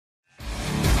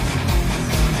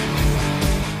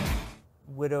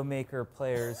Widowmaker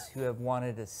players who have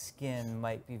wanted a skin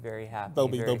might be very happy. They'll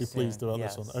be pleased about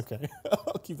this one. Okay,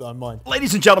 I'll keep that in mind.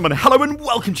 Ladies and gentlemen, hello and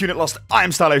welcome to Unit Lost. I am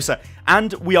Stylosa,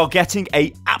 and we are getting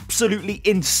a absolutely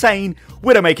insane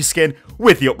Widowmaker skin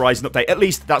with the Uprising update. At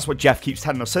least that's what Jeff keeps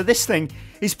telling us. So this thing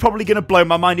is probably going to blow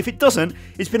my mind. If it doesn't,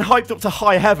 it's been hyped up to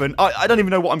high heaven. I don't even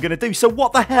know what I'm going to do. So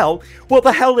what the hell,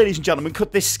 ladies and gentlemen,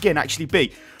 could this skin actually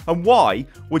be? And why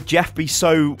would Jeff be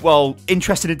so, well,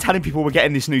 interested in telling people we're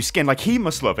getting this new skin? Like, he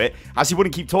must love it, as he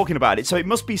wouldn't keep talking about it. So it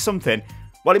must be something,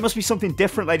 well, it must be something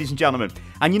different, ladies and gentlemen.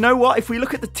 And you know what? If we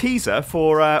look at the teaser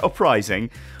for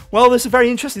Uprising, well, there's a very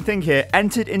interesting thing here.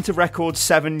 Entered into record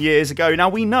 7 years ago. Now,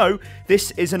 we know this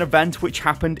is an event which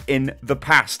happened in the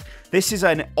past. This is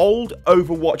an old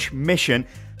Overwatch mission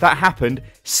that happened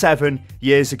 7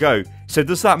 years ago. So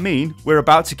does that mean we're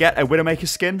about to get a Widowmaker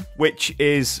skin, which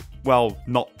is, well,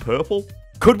 not purple?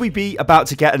 Could we be about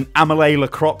to get an Amélie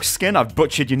Lacroix skin? I've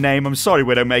butchered your name. I'm sorry,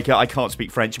 Widowmaker. I can't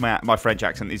speak French. My French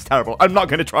accent is terrible. I'm not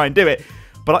going to try and do it.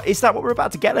 But is that what we're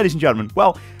about to get, ladies and gentlemen?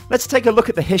 Well, let's take a look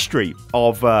at the history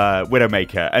of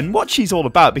Widowmaker and what she's all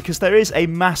about, because there is a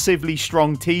massively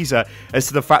strong teaser as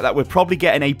to the fact that we're probably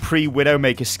getting a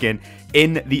pre-Widowmaker skin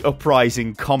in the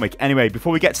Uprising comic. Anyway,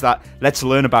 before we get to that, let's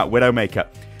learn about Widowmaker.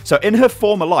 So in her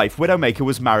former life, Widowmaker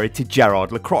was married to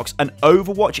Gerard Lacroix, an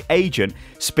Overwatch agent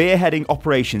spearheading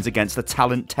operations against the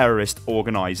Talon terrorist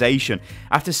organization.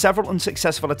 After several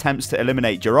unsuccessful attempts to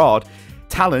eliminate Gerard,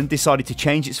 Talon decided to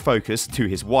change its focus to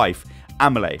his wife,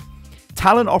 Amélie.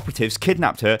 Talon operatives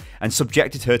kidnapped her and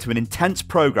subjected her to an intense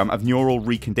program of neural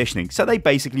reconditioning. So they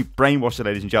basically brainwashed her,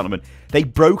 ladies and gentlemen. They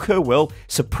broke her will,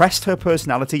 suppressed her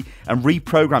personality, and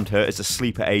reprogrammed her as a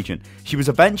sleeper agent. She was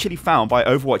eventually found by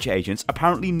Overwatch agents,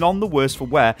 apparently none the worse for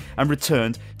wear, and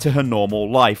returned to her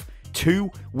normal life. 2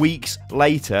 weeks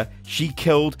later, she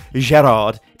killed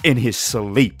Gerard in his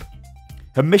sleep.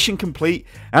 Her mission complete,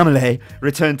 Amélie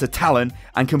returned to Talon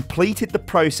and completed the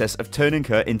process of turning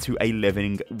her into a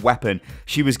living weapon.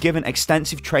 She was given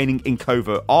extensive training in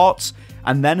covert arts,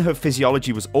 and then her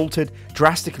physiology was altered,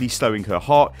 drastically slowing her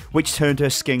heart, which turned her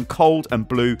skin cold and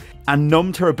blue and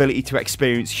numbed her ability to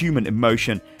experience human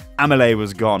emotion. Amélie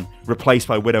was gone, replaced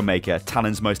by Widowmaker,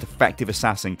 Talon's most effective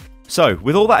assassin. So,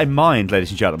 with all that in mind, ladies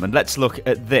and gentlemen, let's look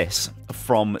at this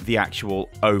from the actual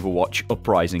Overwatch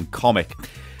Uprising comic.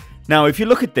 Now, if you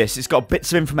look at this, it's got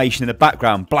bits of information in the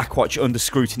background. Blackwatch under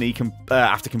scrutiny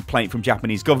after complaint from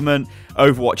Japanese government.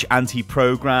 Overwatch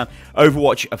anti-program.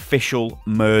 Overwatch official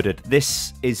murdered.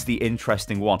 This is the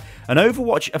interesting one. An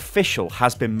Overwatch official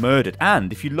has been murdered.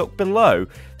 And if you look below,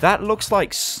 that looks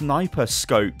like sniper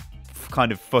scope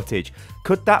kind of footage.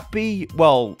 Could that be,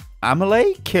 well,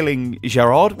 Amélie killing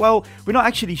Gerard? Well, we're not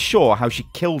actually sure how she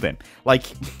killed him. Like,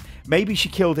 maybe she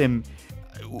killed him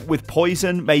with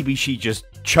poison. Maybe she just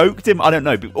choked him. I don't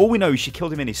know, but all we know is she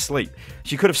killed him in his sleep.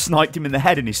 She could have sniped him in the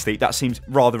head in his sleep. That seems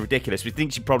rather ridiculous. We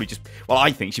think she probably just, well, I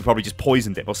think she probably just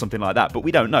poisoned him or something like that, but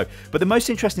we don't know. But the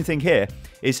most interesting thing here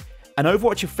is an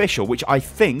Overwatch official, which I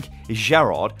think is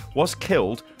Gerard, was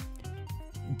killed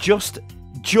just,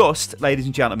 ladies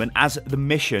and gentlemen, as the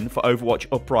mission for Overwatch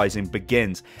Uprising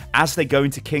begins, as they go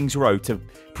into King's Row to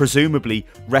presumably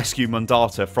rescue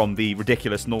Mundata from the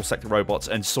ridiculous Null Sector robots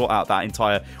and sort out that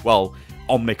entire, well,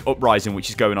 Omnic Uprising which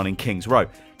is going on in King's Row.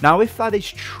 Now, if that is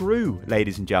true,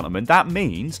 ladies and gentlemen, that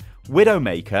means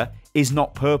Widowmaker is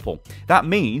not purple. That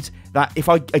means that, if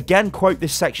I again quote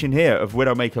this section here of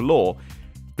Widowmaker lore,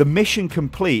 the mission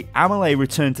complete, Amélie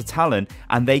returned to Talon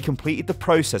and they completed the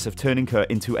process of turning her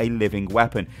into a living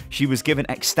weapon. She was given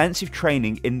extensive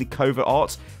training in the covert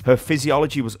arts. Her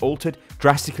physiology was altered,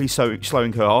 drastically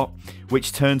slowing her heart,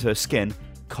 which turned her skin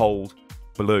cold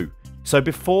blue. So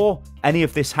before any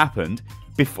of this happened,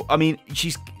 the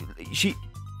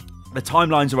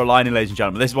timelines are aligning, ladies and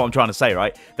gentlemen. This is what I'm trying to say,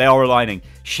 right? They are aligning.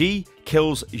 She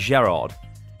kills Gerard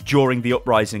during the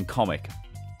Uprising comic.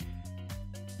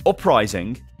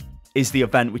 Uprising is the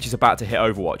event which is about to hit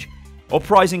Overwatch.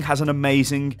 Uprising has an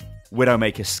amazing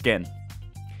Widowmaker skin.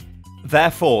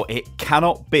 Therefore, it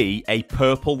cannot be a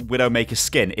purple Widowmaker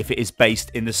skin if it is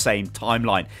based in the same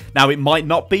timeline. Now, it might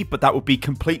not be, but that would be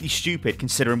completely stupid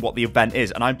considering what the event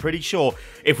is. And I'm pretty sure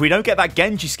if we don't get that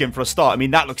Genji skin for a start, I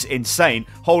mean, that looks insane.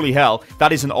 Holy hell,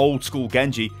 that is an old school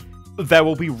Genji. There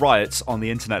will be riots on the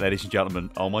internet, ladies and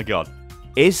gentlemen. Oh my god.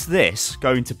 Is this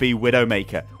going to be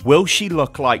Widowmaker? Will she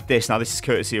look like this? Now, this is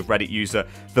courtesy of Reddit user,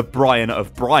 the Brian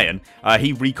of Brian.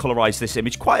 He recolorized this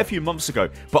image quite a few months ago.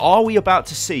 But are we about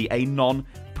to see a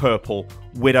non-purple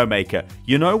Widowmaker.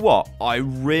 You know what? I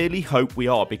really hope we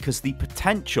are, because the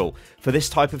potential for this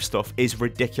type of stuff is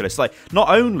ridiculous. Like, not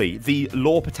only the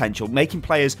lore potential, making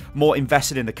players more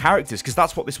invested in the characters, because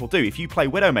that's what this will do. If you play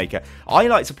Widowmaker, I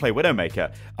like to play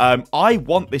Widowmaker. I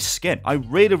want this skin. I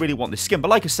really, really want this skin. But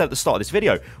like I said at the start of this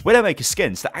video, Widowmaker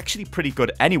skins, they're actually pretty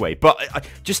good anyway. But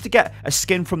just to get a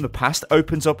skin from the past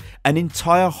opens up an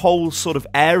entire whole sort of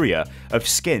area of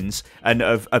skins and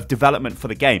of development for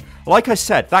the game. Like I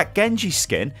said, that Genji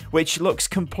skin, which looks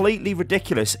completely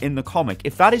ridiculous in the comic,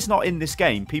 if that is not in this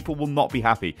game, people will not be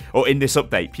happy. Or in this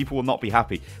update, people will not be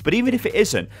happy. But even if it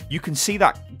isn't, you can see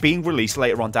that being released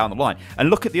later on down the line. And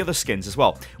look at the other skins as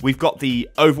well. We've got the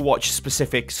Overwatch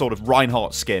specific sort of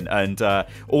Reinhardt skin, and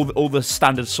all the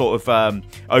standard sort of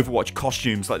Overwatch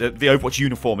costumes, like the Overwatch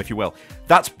uniform, if you will.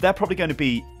 They're probably going to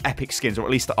be epic skins, or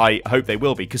at least I hope they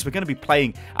will be, because we're going to be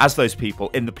playing as those people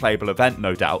in the playable event,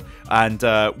 no doubt. And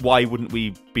why wouldn't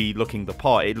we be looking the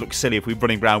part? It looks silly if we're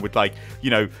running around with, like, you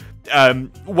know,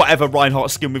 whatever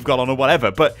Reinhardt skin we've got on or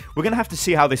whatever. But we're going to have to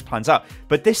see how this plans out.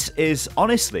 But this is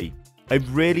honestly a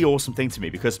really awesome thing to me,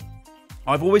 because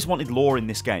I've always wanted lore in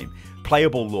this game,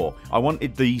 playable lore. I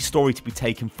wanted the story to be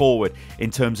taken forward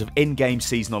in terms of in-game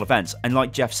seasonal events. And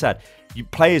like Jeff said,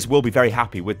 players will be very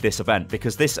happy with this event,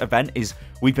 because this event is,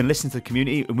 we've been listening to the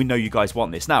community and we know you guys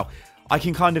want this. Now, I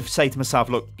can kind of say to myself,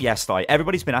 look, yes,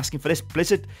 everybody's been asking for this.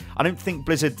 Blizzard, I don't think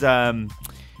Blizzard,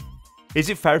 is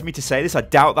it fair of me to say this? I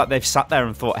doubt that they've sat there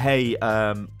and thought, hey,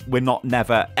 we're not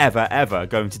never, ever, ever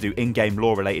going to do in-game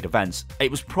lore-related events.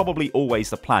 It was probably always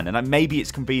the plan, and maybe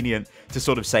it's convenient to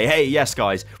sort of say, hey, yes,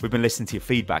 guys, we've been listening to your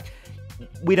feedback.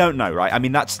 We don't know, right? I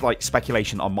mean, that's like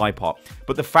speculation on my part.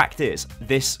 But the fact is,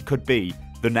 this could be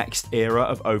the next era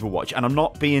of Overwatch. And I'm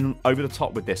not being over the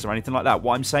top with this or anything like that.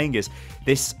 What I'm saying is,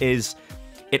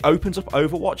 it opens up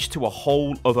Overwatch to a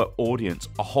whole other audience,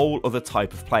 a whole other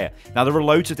type of player. Now, there are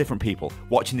loads of different people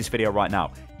watching this video right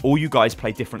now. All you guys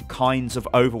play different kinds of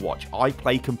Overwatch. I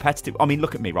play competitive. I mean,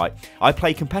 look at me, right? I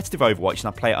play competitive Overwatch and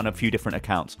I play it on a few different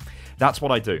accounts. That's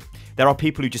what I do. There are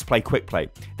people who just play quick play.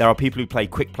 There are people who play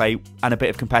quick play and a bit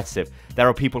of competitive. There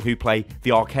are people who play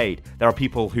the arcade. There are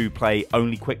people who play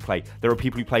only quick play. There are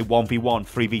people who play 1v1,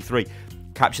 3v3.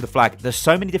 Capture the flag. There's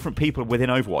so many different people within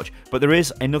Overwatch, but there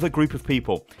is another group of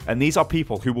people, and these are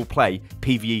people who will play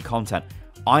PvE content.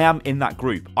 I am in that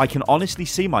group. I can honestly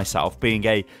see myself being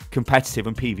a competitive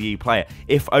and PvE player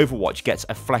if Overwatch gets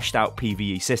a fleshed out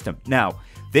PvE system. Now,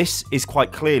 this is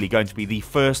quite clearly going to be the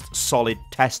first solid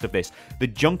test of this. The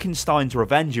Junkenstein's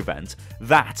Revenge event,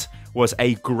 that was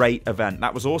a great event.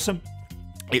 That was awesome.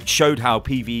 It showed how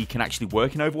PvE can actually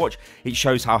work in Overwatch. It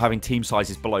shows how having team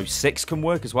sizes below 6 can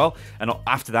work as well. And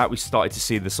after that, we started to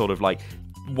see the sort of like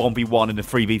 1v1 and the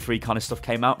 3v3 kind of stuff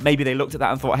came out. Maybe they looked at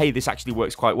that and thought, hey, this actually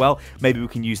works quite well. Maybe we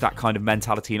can use that kind of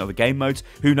mentality in other game modes.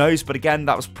 Who knows? But again,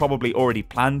 that was probably already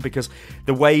planned, because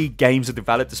the way games are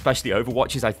developed, especially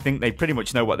Overwatch, I think they pretty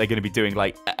much know what they're going to be doing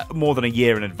like more than a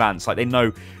year in advance. Like, they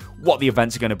know what the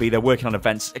events are going to be. They're working on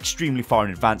events extremely far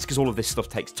in advance, because all of this stuff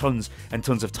takes tons and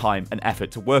tons of time and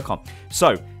effort to work on.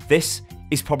 So this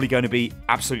is probably going to be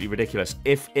absolutely ridiculous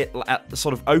if it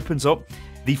sort of opens up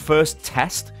the first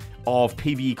test of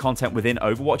PvE content within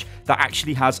Overwatch that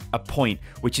actually has a point,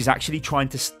 which is actually trying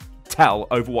to tell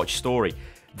Overwatch story.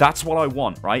 That's what I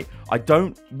want, right? I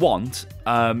don't want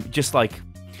just like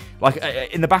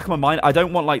in the back of my mind, I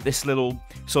don't want like this little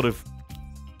sort of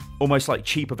almost like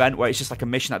cheap event where it's just like a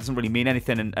mission that doesn't really mean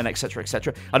anything, and etc,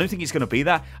 etc. I don't think it's going to be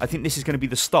that. I think this is going to be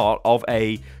the start of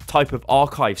a type of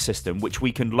archive system which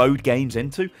we can load games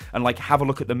into and like have a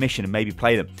look at the mission and maybe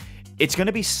play them. It's going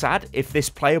to be sad if this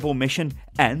playable mission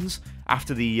ends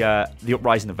after the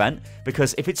Uprising event,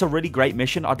 because if it's a really great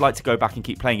mission, I'd like to go back and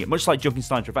keep playing it. Much like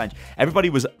Junkenstein's Revenge, everybody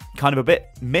was kind of a bit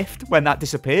miffed when that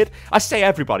disappeared. I say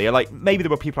everybody, like maybe there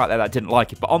were people out there that didn't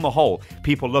like it, but on the whole,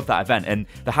 people loved that event. And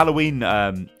the Halloween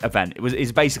event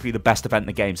is basically the best event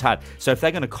the game's had. So if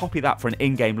they're going to copy that for an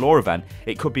in-game lore event,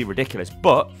 it could be ridiculous.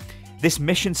 But this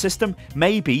mission system,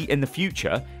 maybe in the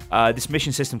future, this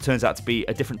mission system turns out to be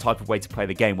a different type of way to play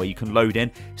the game, where you can load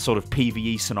in sort of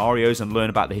PvE scenarios and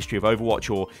learn about the history of Overwatch,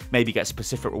 or maybe get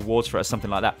specific rewards for it or something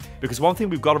like that. Because one thing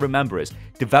we've got to remember is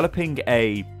developing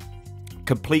a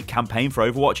complete campaign for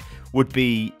Overwatch would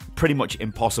be pretty much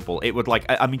impossible. It would, like,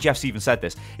 I mean, Jeff's even said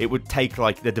this, it would take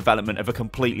like the development of a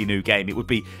completely new game. It would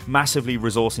be massively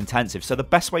resource intensive. So the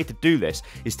best way to do this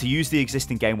is to use the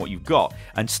existing game, what you've got,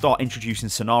 and start introducing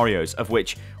scenarios, of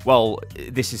which, well,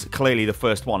 this is clearly the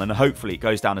first one, and hopefully it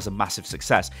goes down as a massive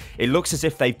success. It looks as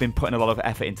if they've been putting a lot of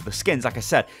effort into the skins, like I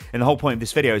said, and the whole point of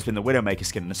this video has been the Widowmaker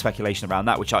skin and the speculation around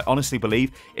that, which I honestly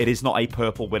believe it is not a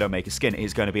purple Widowmaker skin. It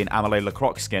is going to be an Amélie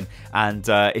Lacroix skin, and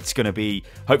it's going to be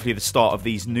hopefully the start of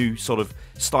these new sort of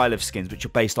style of skins which are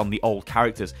based on the old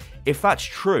characters. If that's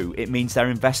true, it means they're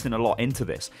investing a lot into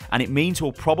this, and it means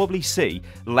we'll probably see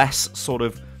less sort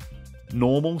of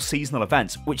normal seasonal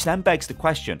events, which then begs the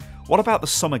question, what about the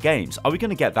summer games? Are we going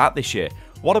to get that this year?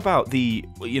 What about the,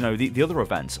 you know, the other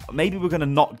events? Maybe we're going to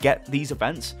not get these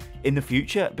events in the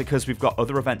future because we've got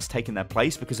other events taking their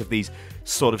place because of these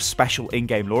sort of special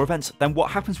in-game lore events. Then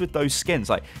what happens with those skins?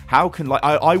 Like, how can, like,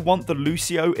 I want the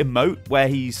Lucio emote where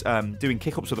he's doing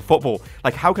kick-ups with a football.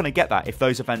 Like, how can I get that if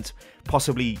those events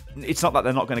possibly, it's not that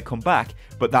they're not going to come back,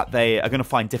 but that they are going to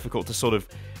find difficult to sort of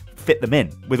fit them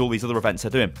in with all these other events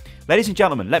they're doing. Ladies and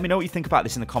gentlemen, let me know what you think about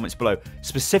this in the comments below.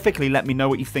 Specifically, let me know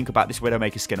what you think about this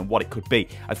Widowmaker skin and what it could be.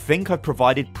 I think I've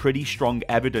provided pretty strong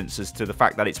evidence as to the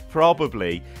fact that it's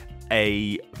probably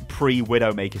a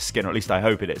pre-Widowmaker skin, or at least I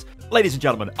hope it is. Ladies and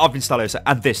gentlemen, I've been Stylosa,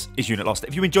 and this is Unit Lost.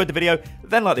 If you enjoyed the video,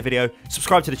 then like the video,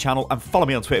 subscribe to the channel, and follow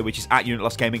me on Twitter, which is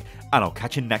 @UnitLostGaming, and I'll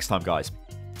catch you next time, guys.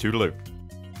 Toodaloo.